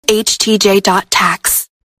HTJ.tax,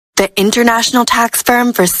 the international tax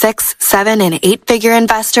firm for 6, 7, and 8-figure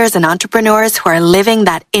investors and entrepreneurs who are living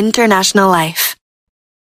that international life.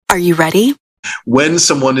 Are you ready? When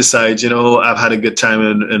someone decides, I've had a good time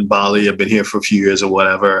in Bali, I've been here for a few years or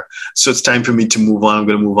whatever, so it's time for me to move on. I'm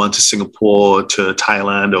going to move on to Singapore, to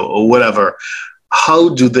Thailand, or whatever. How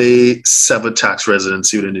do they sever tax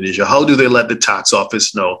residency with Indonesia? How do they let the tax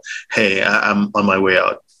office know, hey, I'm on my way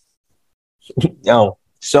out? No.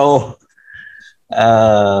 So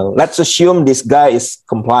let's assume this guy is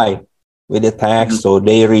compliant with the tax. Mm-hmm. So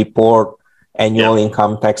they report annual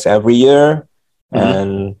income tax every year.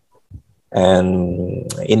 Mm-hmm. And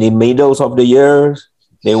in the middle of the year,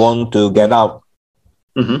 they want to get out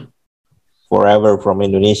forever from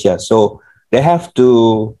Indonesia. So they have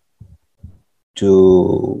to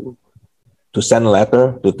send a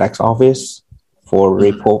letter to tax office for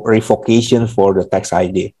revocation for the tax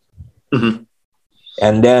ID. Mm-hmm.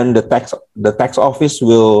 And then the tax office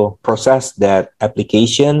will process that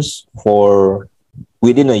applications for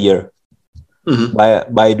within a year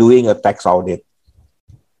by doing a tax audit.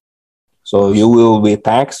 So you will be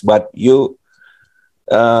taxed, but you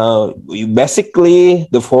basically,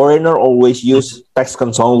 the foreigner always use tax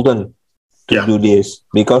consultant to do this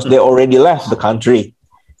because they already left the country.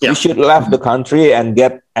 Yeah. You should left the country and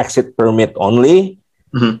get exit permit only.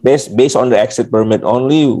 Mm-hmm. Based on the exit permit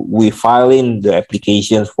only, we file in the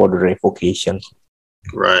applications for the revocation.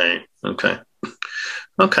 Right. Okay.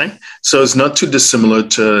 So it's not too dissimilar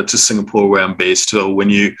to Singapore, where I'm based. So when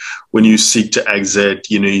you seek to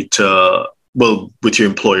exit, you need to, with your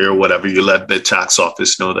employer or whatever, you let the tax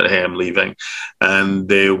office know that, hey, I'm leaving, and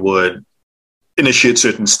they would initiate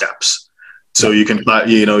certain steps. So you can,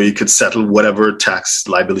 you could settle whatever tax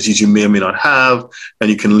liabilities you may or may not have,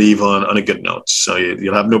 and you can leave on a good note. So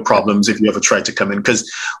you'll have no problems if you ever try to come in, because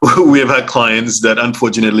we have had clients that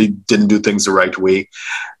unfortunately didn't do things the right way,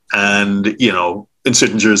 and in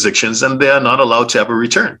certain jurisdictions, and they are not allowed to ever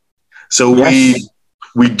return. So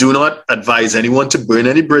we do not advise anyone to burn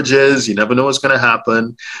any bridges. You never know what's going to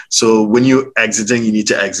happen. So when you're exiting, you need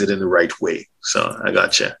to exit in the right way. So I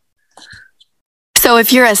got you. So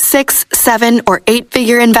if you're a 6, 7, or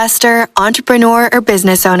 8-figure investor, entrepreneur, or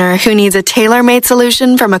business owner who needs a tailor-made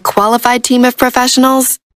solution from a qualified team of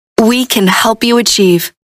professionals, we can help you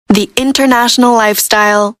achieve the international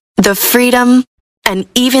lifestyle, the freedom, and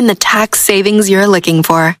even the tax savings you're looking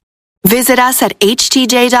for. Visit us at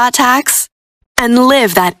htj.tax and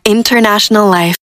live that international life.